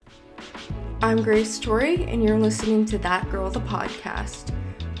I'm Grace Torrey, and you're listening to That Girl the Podcast.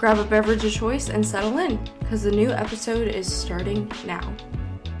 Grab a beverage of choice and settle in, because the new episode is starting now.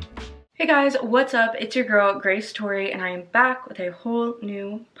 Hey guys, what's up? It's your girl, Grace Torrey, and I am back with a whole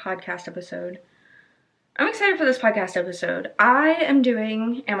new podcast episode. I'm excited for this podcast episode. I am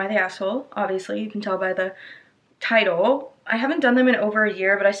doing Am I the Asshole? Obviously, you can tell by the title. I haven't done them in over a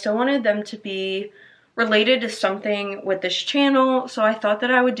year, but I still wanted them to be related to something with this channel, so I thought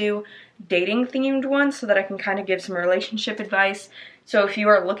that I would do dating themed ones so that I can kind of give some relationship advice. So if you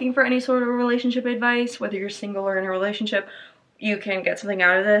are looking for any sort of relationship advice, whether you're single or in a relationship, you can get something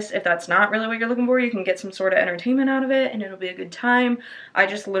out of this. If that's not really what you're looking for, you can get some sort of entertainment out of it and it'll be a good time. I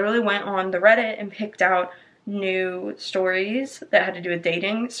just literally went on the Reddit and picked out new stories that had to do with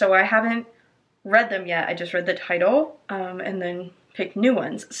dating. So I haven't read them yet. I just read the title and then pick new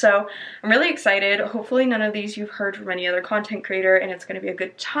ones. So I'm really excited. Hopefully none of these you've heard from any other content creator and it's going to be a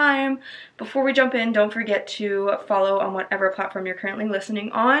good time. Before we jump in, don't forget to follow on whatever platform you're currently listening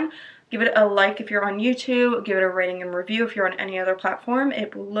on. Give it a like if you're on YouTube. Give it a rating and review if you're on any other platform.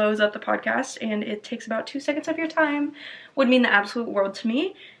 It blows up the podcast and it takes about 2 seconds of your time. Would mean the absolute world to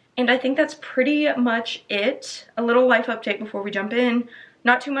me. And I think that's pretty much it. A little life update before we jump in.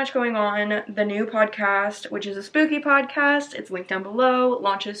 Not too much going on. The new podcast, which is a spooky podcast, it's linked down below,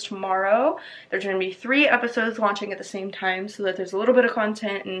 launches tomorrow. There's going to be 3 episodes launching at the same time so that there's a little bit of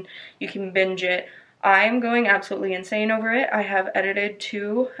content and you can binge it. I'm going absolutely insane over it. I have edited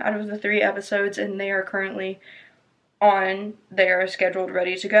 2 out of the 3 episodes and they are currently on there, scheduled,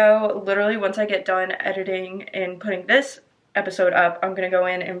 ready to go. Literally, once I get done editing and putting this episode up, I'm gonna go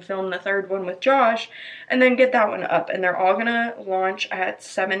in and film the 3rd one with Josh and then get that one up, and they're all gonna launch at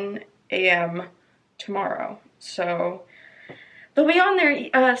 7 a.m. tomorrow, so they'll be on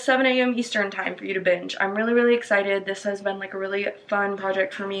there 7 a.m. Eastern time for you to binge. I'm really excited. This has been like a really fun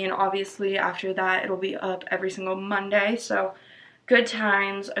project for me, and obviously after that it'll be up every single Monday, so good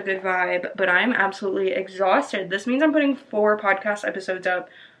times, a good vibe. But I'm absolutely exhausted. This means I'm putting 4 podcast episodes up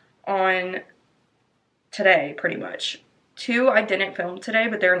on today, pretty much. 2 I didn't film today,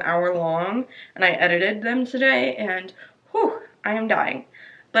 but they're an hour long, and I edited them today, and whew, I am dying.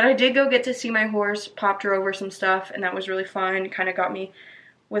 But I did go get to see my horse, popped her over some stuff, and that was really fun. Kind of got me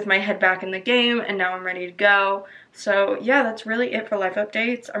with my head back in the game, and now I'm ready to go. So yeah, that's really it for life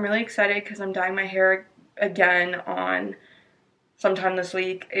updates. I'm really excited because I'm dyeing my hair again on sometime this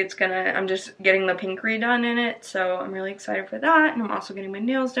week. I'm just getting the pink redone in it, so I'm really excited for that, and I'm also getting my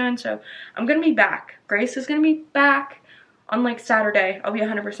nails done, so I'm gonna be back. Grace is gonna be back on like Saturday. I'll be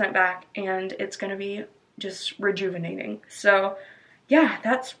 100% back, and it's gonna be just rejuvenating. So yeah,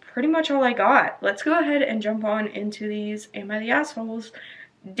 that's pretty much all I got. Let's go ahead and jump on into these Am I the Assholes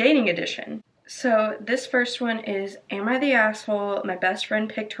dating edition. So this first one is, am I the asshole? My best friend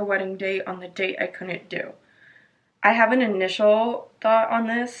picked her wedding date on the date I couldn't do. I have an initial thought on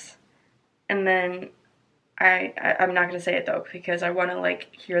this, and then I'm not gonna say it though because I want to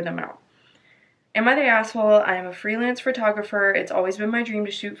like hear them out. Am I the asshole? I am a freelance photographer. It's always been my dream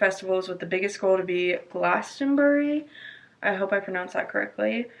to shoot festivals with the biggest goal to be Glastonbury. I hope I pronounced that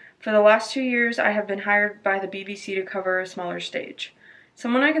correctly. For the last 2 years, I have been hired by the BBC to cover a smaller stage.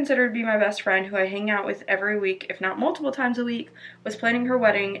 Someone I consider to be my best friend, who I hang out with every week, if not multiple times a week, was planning her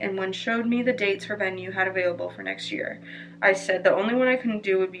wedding and when showed me the dates her venue had available for next year. I said the only one I couldn't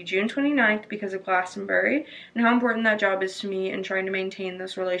do would be June 29th because of Glastonbury and how important that job is to me in trying to maintain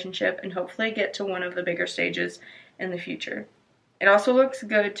this relationship and hopefully get to one of the bigger stages in the future. It also looks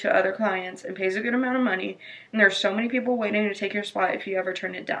good to other clients and pays a good amount of money, and there are so many people waiting to take your spot if you ever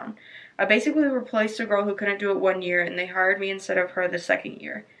turn it down. I basically replaced a girl who couldn't do it 1 year, and they hired me instead of her the 2nd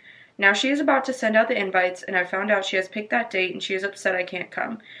year. Now she is about to send out the invites, and I found out she has picked that date, and she is upset I can't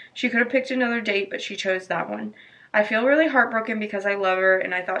come. She could have picked another date, but she chose that one. I feel really heartbroken because I love her,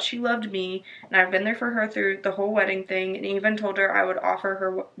 and I thought she loved me, and I've been there for her through the whole wedding thing, and even told her I would offer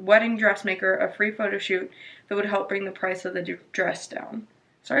her wedding dressmaker a free photo shoot that would help bring the price of the dress down.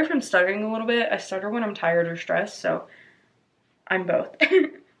 Sorry if I'm stuttering a little bit. I stutter when I'm tired or stressed, so I'm both.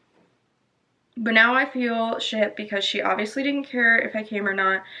 But now I feel shit because she obviously didn't care if I came or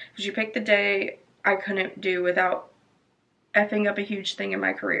not. She picked the day I couldn't do without effing up a huge thing in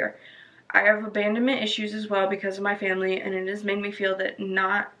my career. I have abandonment issues as well because of my family, and it has made me feel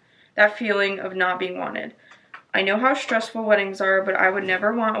that feeling of not being wanted. I know how stressful weddings are, but I would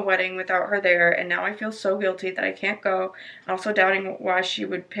never want a wedding without her there, and now I feel so guilty that I can't go, and also doubting why she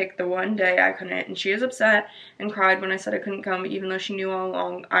would pick the one day I couldn't, and she is upset and cried when I said I couldn't come, even though she knew all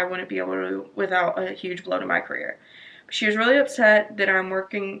along I wouldn't be able to without a huge blow to my career. She was really upset that I'm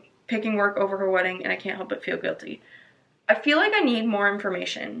picking work over her wedding, and I can't help but feel guilty. I feel like I need more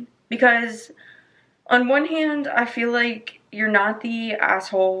information, because on one hand, I feel like you're not the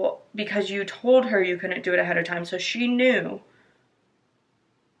asshole because you told her you couldn't do it ahead of time, so she knew.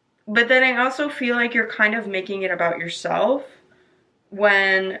 But then I also feel like you're kind of making it about yourself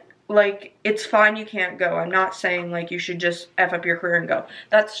when, like, it's fine you can't go. I'm not saying, like, you should just F up your career and go.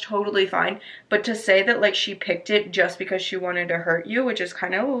 That's totally fine. But to say that, like, she picked it just because she wanted to hurt you, which is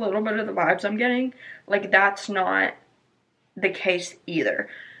kind of a little bit of the vibes I'm getting, like, that's not the case either.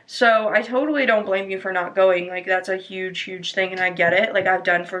 So I totally don't blame you for not going. Like, that's a huge, huge thing, and I get it. Like, I've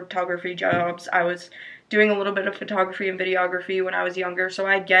done photography jobs. I was doing a little bit of photography and videography when I was younger, so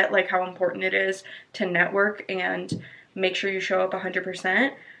I get, like, how important it is to network and make sure you show up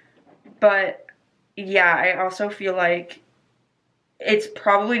 100%. But yeah, I also feel like it's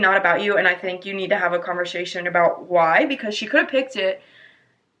probably not about you, and I think you need to have a conversation about why, because she could have picked it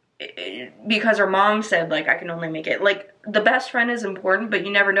because her mom said, like, I can only make it. Like, the best friend is important, but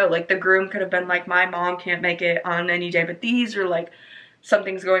you never know. Like, the groom could have been like, my mom can't make it on any day but these, or like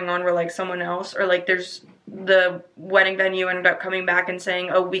something's going on where, like, someone else, or like there's the wedding venue ended up coming back and saying,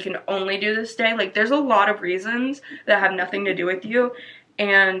 oh, we can only do this day. Like, there's a lot of reasons that have nothing to do with you,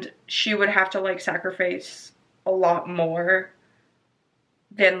 and she would have to, like, sacrifice a lot more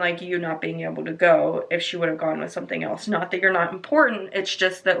than, like, you not being able to go if she would have gone with something else. Not that you're not important, it's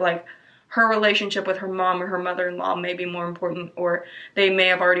just that, like, her relationship with her mom or her mother-in-law may be more important, or they may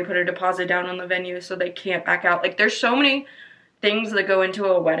have already put a deposit down on the venue so they can't back out. Like, there's so many things that go into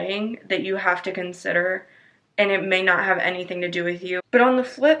a wedding that you have to consider, and it may not have anything to do with you. But on the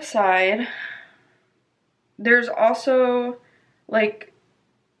flip side, there's also, like,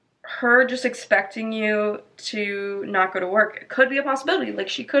 her just expecting you to not go to work. It could be a possibility. Like,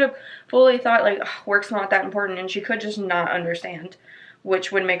 she could have fully thought, like, work's not that important, and she could just not understand,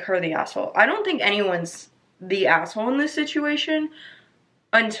 which would make her the asshole. I don't think anyone's the asshole in this situation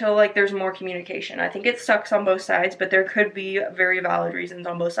until, like, there's more communication. I think it sucks on both sides, but there could be very valid reasons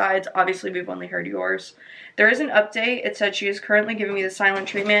on both sides. Obviously, we've only heard yours. There is an update. It said she is currently giving me the silent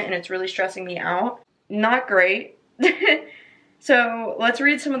treatment, and it's really stressing me out. Not great. So let's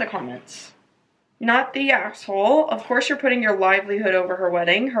read some of the comments. Not the asshole. Of course you're putting your livelihood over her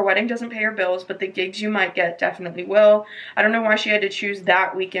wedding. Her wedding doesn't pay her bills, but the gigs you might get definitely will. I don't know why she had to choose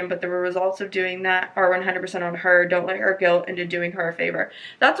that weekend, but the results of doing that are 100% on her. Don't let her guilt into doing her a favor.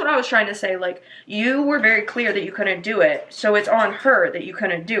 That's what I was trying to say. Like, you were very clear that you couldn't do it, so it's on her that you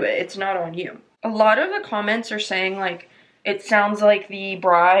couldn't do it. It's not on you. A lot of the comments are saying, like, it sounds like the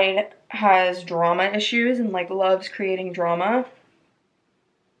bride has drama issues and, like, loves creating drama.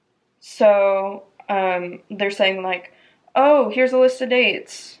 So, they're saying, like, oh, here's a list of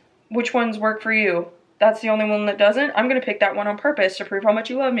dates. Which ones work for you? That's the only one that doesn't? I'm gonna pick that one on purpose to prove how much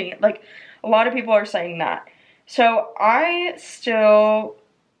you love me. Like, a lot of people are saying that. So, I still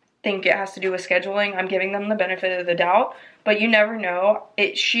think it has to do with scheduling. I'm giving them the benefit of the doubt, but you never know.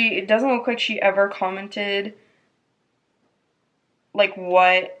 It doesn't look like she ever commented, like,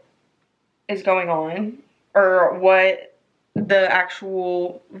 what is going on, or what the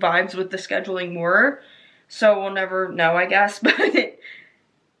actual vibes with the scheduling were, so we'll never know, I guess. But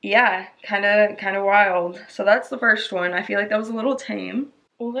yeah, kind of wild. So that's the first one. I feel like that was a little tame.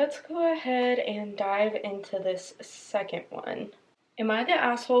 Well, let's go ahead and dive into this second one. Am I the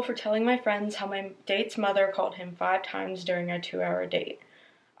asshole for telling my friends how my date's mother called him 5 times during our 2-hour date?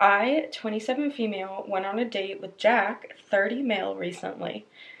 I, 27 female, went on a date with Jack, 30 male, recently.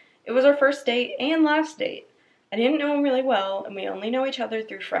 It was our first date and last date. I didn't know him really well, and we only know each other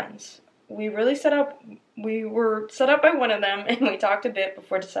through friends. We were set up by one of them, and we talked a bit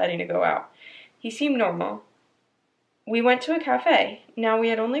before deciding to go out. He seemed normal. We went to a cafe. Now, we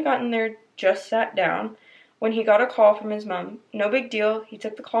had only gotten there, just sat down, when he got a call from his mom. No big deal. He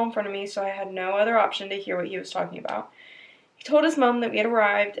took the call in front of me, so I had no other option to hear what he was talking about. He told his mom that we had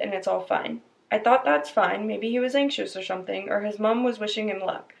arrived, and it's all fine. I thought that's fine. Maybe he was anxious or something, or his mom was wishing him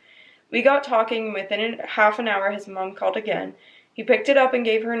luck. We got talking, and within half an hour, his mom called again. He picked it up and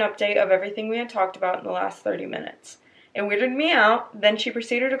gave her an update of everything we had talked about in the last 30 minutes. It weirded me out. Then she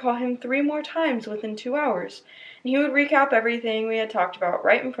proceeded to call him 3 more times within 2 hours. And he would recap everything we had talked about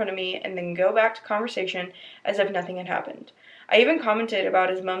right in front of me and then go back to conversation as if nothing had happened. I even commented about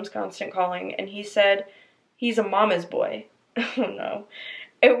his mom's constant calling, and he said he's a mama's boy. Oh no.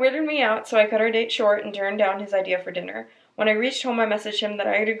 It weirded me out, so I cut our date short and turned down his idea for dinner. When I reached home, I messaged him that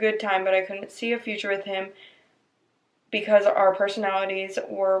I had a good time, but I couldn't see a future with him because our personalities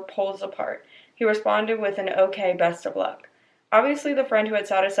were poles apart. He responded with an okay, best of luck. Obviously, the friend who had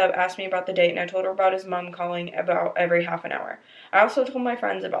sat us up asked me about the date, and I told her about his mom calling about every half an hour. I also told my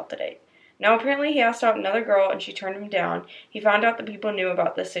friends about the date. Now apparently he asked out another girl and she turned him down. He found out that people knew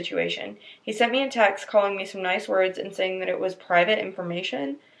about this situation. He sent me a text calling me some nice words and saying that it was private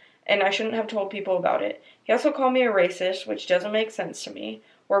information and I shouldn't have told people about it. He also called me a racist, which doesn't make sense to me.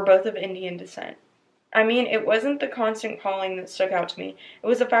 We're both of Indian descent. I mean, it wasn't the constant calling that stuck out to me. It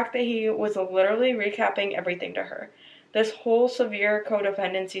was the fact that he was literally recapping everything to her. This whole severe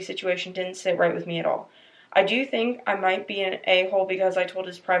codependency situation didn't sit right with me at all. I do think I might be an a-hole because I told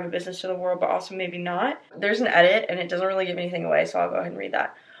his private business to the world, but also maybe not. There's an edit, and it doesn't really give anything away, so I'll go ahead and read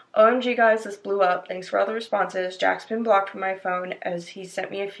that. OMG guys, this blew up. Thanks for all the responses. Jack's been blocked from my phone as he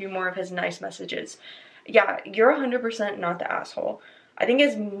sent me a few more of his nice messages. Yeah, you're 100% not the asshole. I think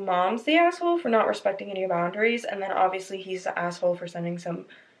his mom's the asshole for not respecting any boundaries, and then obviously he's the asshole for sending some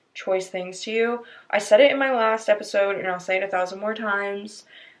choice things to you. I said it in my last episode, and I'll say it 1,000 more times.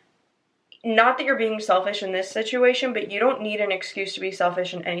 Not that you're being selfish in this situation, but you don't need an excuse to be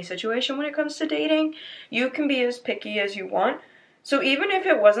selfish in any situation when it comes to dating. You can be as picky as you want. So even if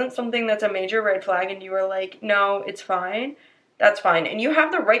it wasn't something that's a major red flag and you were like, no, it's fine, that's fine. And you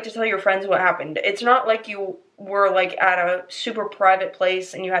have the right to tell your friends what happened. It's not like you were like at a super private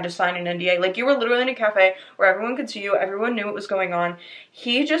place and you had to sign an NDA. Like you were literally in a cafe where everyone could see you, everyone knew what was going on.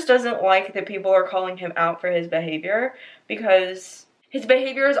 He just doesn't like that people are calling him out for his behavior because his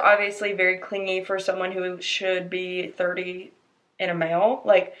behavior is obviously very clingy for someone who should be 30 and a male.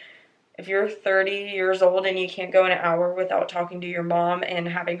 Like, if you're 30 years old and you can't go an hour without talking to your mom and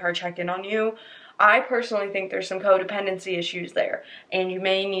having her check in on you, I personally think there's some codependency issues there, and you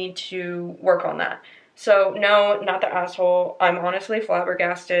may need to work on that. So, no, not the asshole. I'm honestly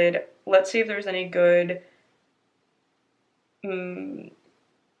flabbergasted. Let's see if there's any good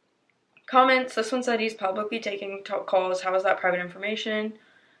comments. This one said he's publicly taking calls. How is that private information?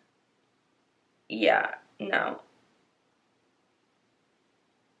 Yeah, no.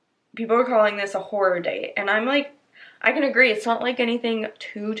 People are calling this a horror date, and I'm like, I can agree. It's not like anything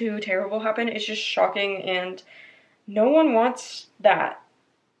too terrible happened. It's just shocking, and no one wants that.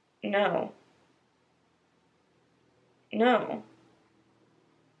 No.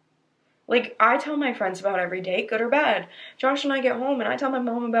 Like, I tell my friends about every date, good or bad. Josh and I get home, and I tell my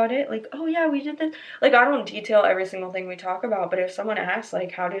mom about it. Like, oh yeah, we did this. Like, I don't detail every single thing we talk about, but if someone asks,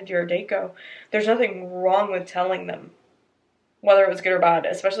 like, how did your date go? There's nothing wrong with telling them, whether it was good or bad,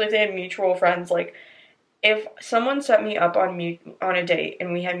 especially if they had mutual friends. Like, if someone set me up on a date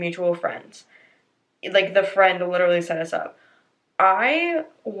and we had mutual friends, like the friend literally set us up, I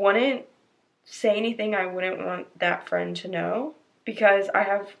wouldn't say anything I wouldn't want that friend to know because I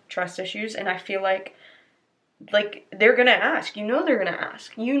have trust issues and I feel like they're gonna ask. You know they're gonna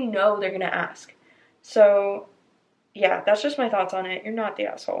ask. So, yeah, that's just my thoughts on it. You're not the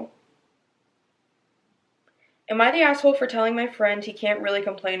asshole. Am I the asshole for telling my friend he can't really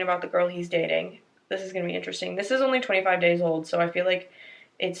complain about the girl he's dating? This is going to be interesting. This is only 25 days old, so I feel like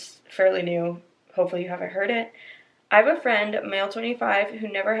it's fairly new. Hopefully you haven't heard it. I have a friend, male 25, who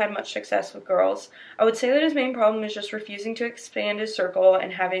never had much success with girls. I would say that his main problem is just refusing to expand his circle,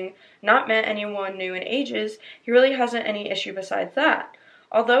 and having not met anyone new in ages, he really hasn't any issue besides that.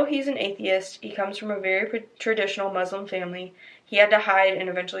 Although he's an atheist, he comes from a very traditional Muslim family. He had to hide and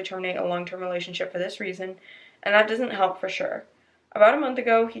eventually terminate a long-term relationship for this reason, and that doesn't help for sure. About a month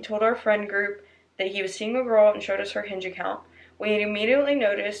ago, he told our friend group that he was seeing a girl and showed us her Hinge account. We immediately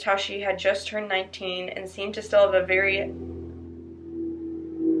noticed how she had just turned 19 and seemed to still have a very...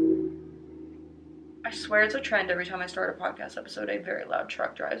 I swear it's a trend every time I start a podcast episode, a very loud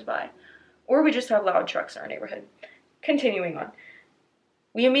truck drives by. Or we just have loud trucks in our neighborhood. Continuing on.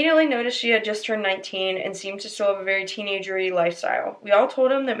 We immediately noticed she had just turned 19 and seemed to still have a very teenagery lifestyle. We all told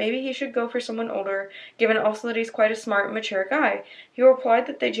him that maybe he should go for someone older, given also that he's quite a smart and mature guy. He replied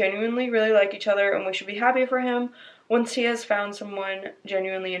that they genuinely really like each other and we should be happy for him once he has found someone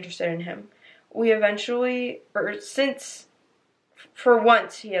genuinely interested in him. For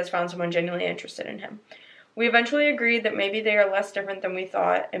once he has found someone genuinely interested in him. We eventually agreed that maybe they are less different than we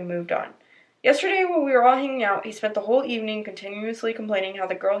thought and moved on. Yesterday, while we were all hanging out, he spent the whole evening continuously complaining how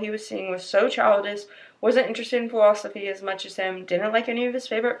the girl he was seeing was so childish, wasn't interested in philosophy as much as him, didn't like any of his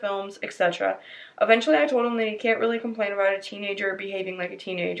favorite films, etc. Eventually, I told him that he can't really complain about a teenager behaving like a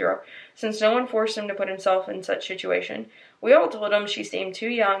teenager, since no one forced him to put himself in such situation. We all told him she seemed too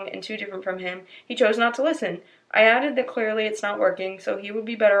young and too different from him. He chose not to listen. I added that clearly it's not working, so he would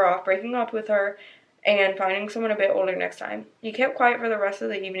be better off breaking up with her and finding someone a bit older next time. He kept quiet for the rest of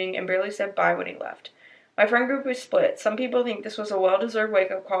the evening and barely said bye when he left. My friend group was split. Some people think this was a well-deserved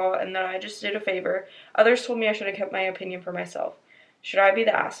wake-up call and that I just did a favor. Others told me I should have kept my opinion for myself. Should I be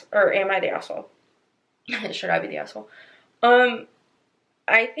the ass? Or am I the asshole? Should I be the asshole? I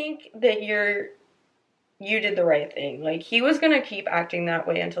I think that you did the right thing. Like, he was gonna keep acting that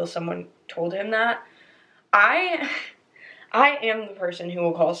way until someone told him that. I am the person who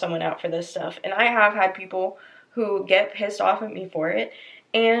will call someone out for this stuff, and I have had people who get pissed off at me for it,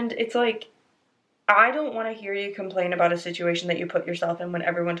 and it's like, I don't want to hear you complain about a situation that you put yourself in when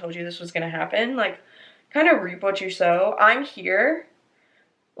everyone told you this was going to happen. Like, kind of reap what you sow. I'm here.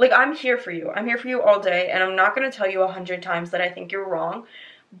 Like, I'm here for you. I'm here for you all day, and I'm not going to tell you 100 times that I think you're wrong,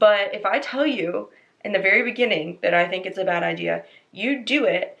 but if I tell you in the very beginning that I think it's a bad idea, you do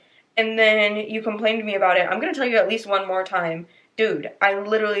it, and then you complain to me about it, I'm going to tell you at least one more time, dude, I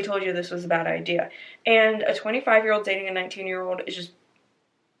literally told you this was a bad idea. And a 25-year-old dating a 19-year-old is just,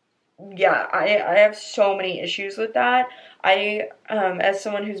 yeah, I have so many issues with that. As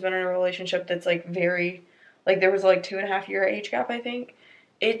someone who's been in a relationship that's like very, like there was like 2.5-year age gap, I think,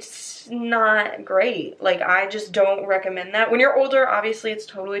 it's not great. Like, I just don't recommend that. When you're older, obviously it's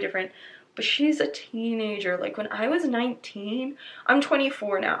totally different, but she's a teenager. Like, when I was 19, I'm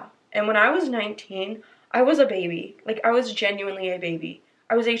 24 now, and when I was 19, I was a baby. Like, I was genuinely a baby.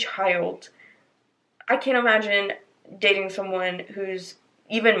 I was a child. I can't imagine dating someone who's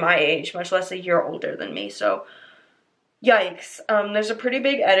even my age, much less a year older than me. So, yikes. There's a pretty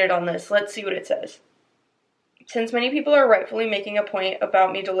big edit on this. Let's see what it says. Since many people are rightfully making a point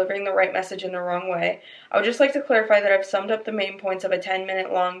about me delivering the right message in the wrong way, I would just like to clarify that I've summed up the main points of a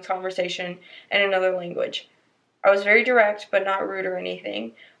 10-minute long conversation in another language. I was very direct, but not rude or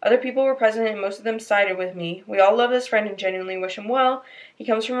anything. Other people were present, and most of them sided with me. We all love this friend and genuinely wish him well. He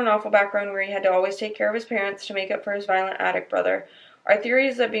comes from an awful background where he had to always take care of his parents to make up for his violent addict brother. Our theory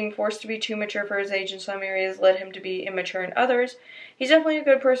is that being forced to be too mature for his age in some areas led him to be immature in others. He's definitely a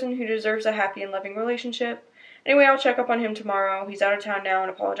good person who deserves a happy and loving relationship. Anyway, I'll check up on him tomorrow. He's out of town now, and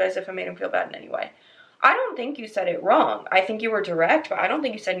apologize if I made him feel bad in any way. I don't think you said it wrong. I think you were direct, but I don't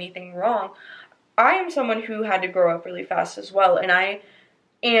think you said anything wrong. I am someone who had to grow up really fast as well, and I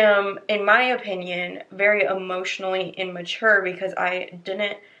am, in my opinion, very emotionally immature because I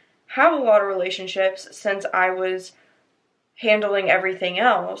didn't have a lot of relationships since I was handling everything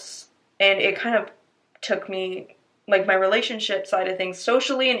else, and it kind of took me, like, my relationship side of things,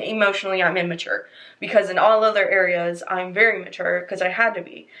 socially and emotionally, I'm immature, because in all other areas, I'm very mature, because I had to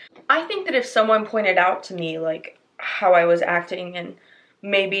be. I think that if someone pointed out to me, like, how I was acting, and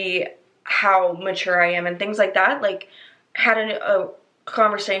maybe how mature I am, and things like that, like, had a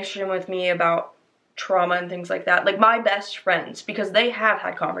conversation with me about trauma and things like that, like, my best friends, because they have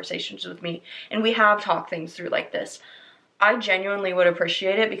had conversations with me, and we have talked things through like this, I genuinely would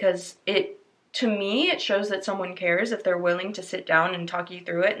appreciate it, because to me, it shows that someone cares if they're willing to sit down and talk you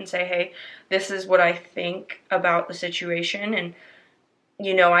through it and say, hey, this is what I think about the situation, and,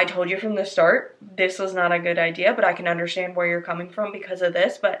 you know, I told you from the start, this was not a good idea, but I can understand where you're coming from because of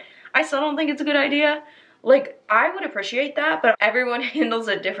this, but I still don't think it's a good idea. Like, I would appreciate that, but everyone handles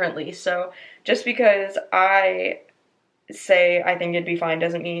it differently, so just because I say I think it'd be fine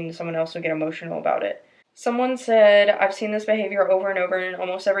doesn't mean someone else would get emotional about it. Someone said, I've seen this behavior over and over, and in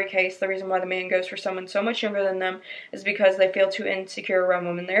almost every case, the reason why the man goes for someone so much younger than them is because they feel too insecure around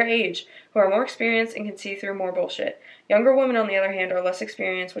women their age, who are more experienced and can see through more bullshit. Younger women, on the other hand, are less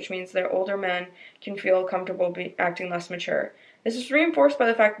experienced, which means that older men can feel comfortable acting less mature. This is reinforced by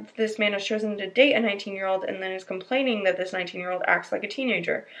the fact that this man has chosen to date a 19-year-old and then is complaining that this 19-year-old acts like a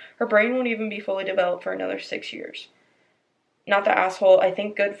teenager. Her brain won't even be fully developed for another 6 years. Not the asshole. I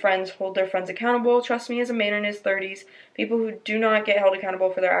think good friends hold their friends accountable. Trust me, as a man in his 30s, people who do not get held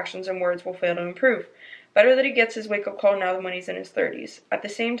accountable for their actions and words will fail to improve. Better that he gets his wake-up call now than when he's in his 30s. At the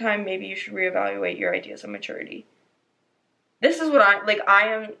same time, maybe you should reevaluate your ideas of maturity. This is what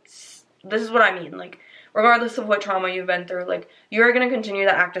this is what I mean. Like, regardless of what trauma you've been through, like, you're going to continue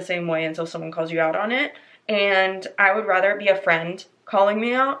to act the same way until someone calls you out on it. And I would rather it be a friend calling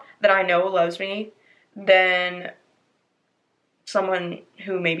me out that I know loves me than someone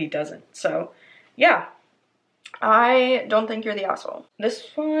who maybe doesn't. So, yeah. I don't think you're the asshole. This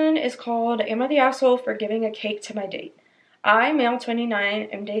one is called, Am I the Asshole for Giving a Cake to My Date? I, male 29,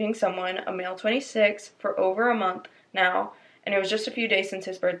 am dating someone, a male 26, for over a month now, and it was just a few days since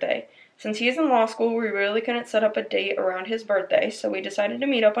his birthday. Since he is in law school, we really couldn't set up a date around his birthday, so we decided to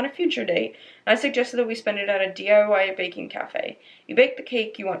meet up on a future date, and I suggested that we spend it at a DIY baking cafe. You bake the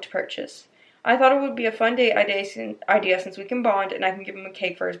cake you want to purchase. I thought it would be a fun date idea since we can bond and I can give him a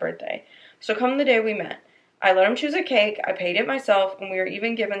cake for his birthday. So come the day we met. I let him choose a cake, I paid it myself, and we were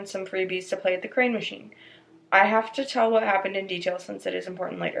even given some freebies to play at the crane machine. I have to tell what happened in detail since it is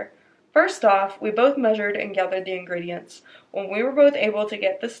important later. First off, we both measured and gathered the ingredients. When we were both able to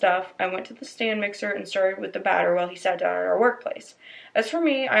get the stuff, I went to the stand mixer and started with the batter while he sat down at our workplace. As for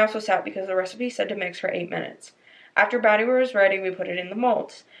me, I also sat because the recipe said to mix for 8 minutes. After batter was ready, we put it in the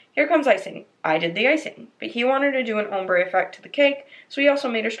molds. Here comes icing. I did the icing, but he wanted to do an ombre effect to the cake, so he also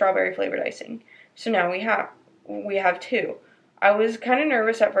made a strawberry flavored icing. So now we have two. I was kind of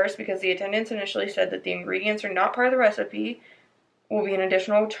nervous at first because the attendants initially said that the ingredients are not part of the recipe, will be an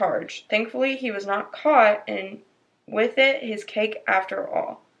additional charge. Thankfully, he was not caught, and with it, his cake after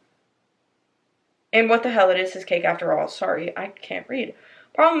all. And what the hell, it is his cake after all. Sorry, I can't read.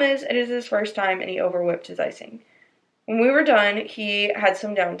 Problem is, it is his first time and he overwhipped his icing. When we were done, he had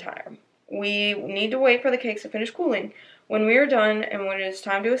some downtime. We need to wait for the cakes to finish cooling. When we were done and when it was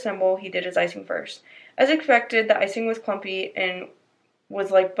time to assemble, he did his icing first. As expected, the icing was clumpy and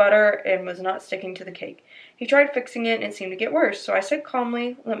was like butter and was not sticking to the cake. He tried fixing it and it seemed to get worse, so I said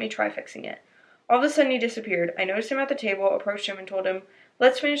calmly, "Let me try fixing it." All of a sudden he disappeared. I noticed him at the table, approached him and told him,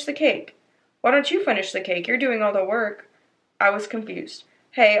 "Let's finish the cake." "Why don't you finish the cake? You're doing all the work." I was confused.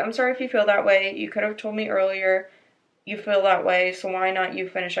 "Hey, I'm sorry if you feel that way. You could have told me earlier you feel that way, so why not you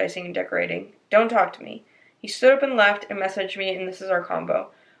finish icing and decorating? Don't talk to me." He stood up and left and messaged me, and this is our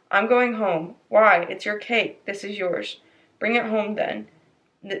combo. "I'm going home." "Why? It's your cake. This is yours." "Bring it home then."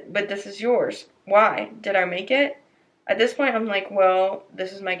 "But this is yours." "Why? Did I make it?" At this point, I'm like, well,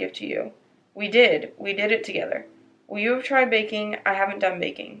 this is my gift to you. We did it together. "Well, you have tried baking. I haven't done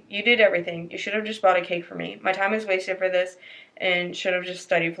baking. You did everything. You should have just bought a cake for me. My time is wasted for this and should have just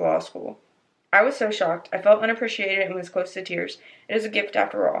studied for law school." I was so shocked. I felt unappreciated and was close to tears. It is a gift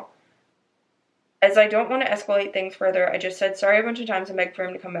after all. As I don't want to escalate things further, I just said sorry a bunch of times and begged for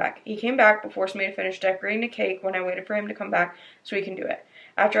him to come back. He came back but forced me to finish decorating the cake when I waited for him to come back so he can do it.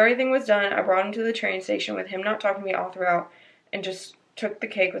 After everything was done, I brought him to the train station with him not talking to me all throughout and just took the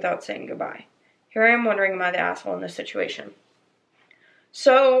cake without saying goodbye. Here I am wondering, am I the asshole in this situation?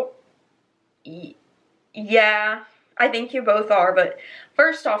 So, yeah, I think you both are, but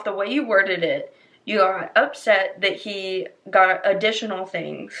first off, the way you worded it, you got upset that he got additional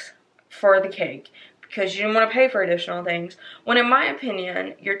things for the cake because you didn't want to pay for additional things, when in my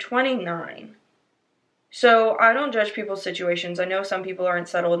opinion, you're 29. So I don't judge people's situations. I know some people aren't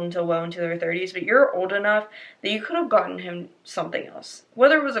settled until well into their 30s, but you're old enough that you could have gotten him something else.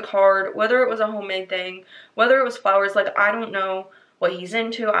 Whether it was a card, whether it was a homemade thing, whether it was flowers, like I don't know what he's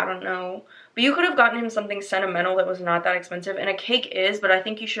into, I don't know. But you could have gotten him something sentimental that was not that expensive, and a cake is, but I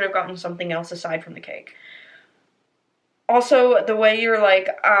think you should have gotten something else aside from the cake. Also, the way you're like,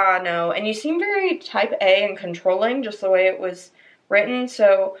 no, and you seem very type A and controlling, just the way it was written,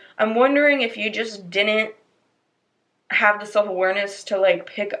 so I'm wondering if you just didn't have the self-awareness to, like,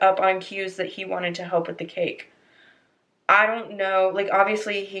 pick up on cues that he wanted to help with the cake. I don't know, like,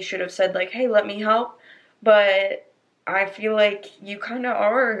 obviously he should have said, like, hey, let me help, but I feel like you kind of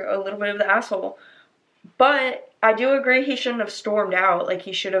are a little bit of the asshole. But I do agree he shouldn't have stormed out, like,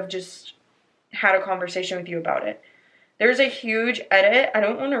 he should have just had a conversation with you about it. There's a huge edit. I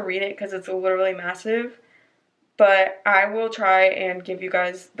don't want to read it because it's literally massive, but I will try and give you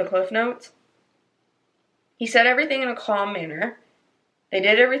guys the cliff notes. He said everything in a calm manner. They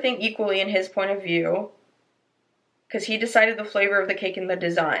did everything equally in his point of view because he decided the flavor of the cake and the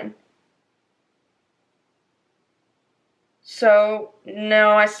design. So,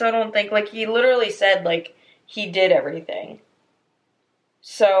 no, I still don't think, like, he literally said, like, he did everything.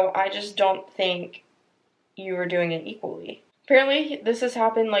 So, I just don't think you were doing it equally. Apparently, this has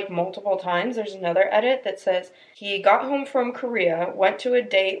happened, like, multiple times. There's another edit that says he got home from Korea, went to a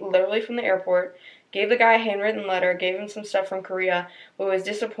date literally from the airport, gave the guy a handwritten letter, gave him some stuff from Korea, but was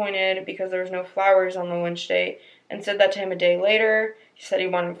disappointed because there was no flowers on the lunch date, and said that to him a day later. He said he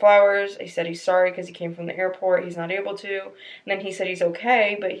wanted flowers. He said he's sorry because he came from the airport. He's not able to. And then he said he's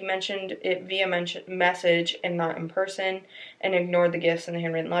okay, but he mentioned it via message and not in person, and ignored the gifts and the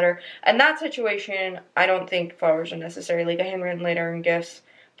handwritten letter. In that situation, I don't think flowers are necessary. Like, a handwritten letter and gifts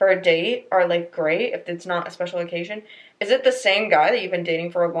for a date are, like, great if it's not a special occasion. Is it the same guy that you've been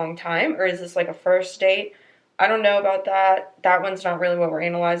dating for a long time, or is this like a first date? I don't know about that. That one's not really what we're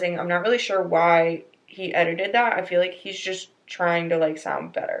analyzing. I'm not really sure why he edited that. I feel like he's just trying to, like,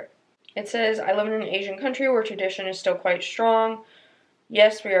 sound better. It says, I live in an Asian country where tradition is still quite strong.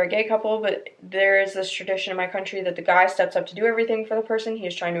 Yes, we are a gay couple, but there is this tradition in my country that the guy steps up to do everything for the person he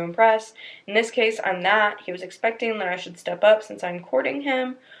is trying to impress. In this case, I'm that. He was expecting that I should step up since I'm courting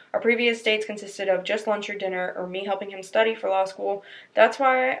him. Our previous dates consisted of just lunch or dinner, or me helping him study for law school. That's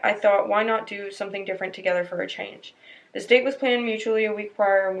why I thought, why not do something different together for a change? This date was planned mutually a week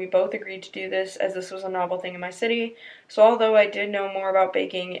prior, and we both agreed to do this as this was a novel thing in my city. So although I did know more about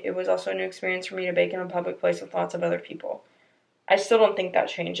baking, it was also a new experience for me to bake in a public place with lots of other people. I still don't think that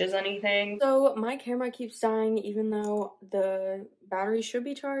changes anything. So my camera keeps dying even though the battery should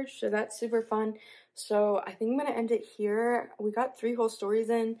be charged, so that's super fun. So I think I'm gonna end it here. We got 3 whole stories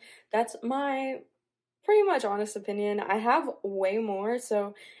in. That's my pretty much honest opinion. I have way more,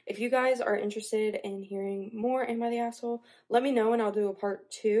 so if you guys are interested in hearing more Am I the Asshole, let me know and I'll do a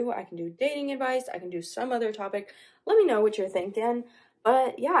part 2. I can do dating advice, I can do some other topic. Let me know what you're thinking.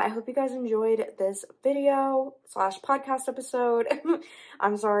 But yeah, I hope you guys enjoyed this video / podcast episode.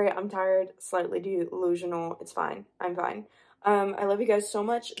 I'm sorry, I'm tired, slightly delusional. It's fine. I'm fine. I love you guys so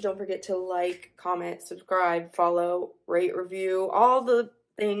much. Don't forget to like, comment, subscribe, follow, rate, review, all the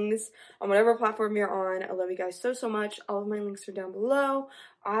things on whatever platform you're on. I love you guys so much. All of my links are down below.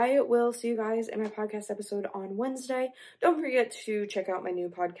 I will see you guys in my podcast episode on Wednesday. Don't forget to check out my new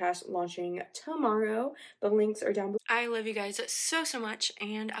podcast launching tomorrow. The links are down below. I love you guys so much,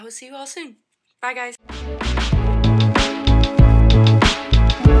 and I will see you all soon. Bye, guys.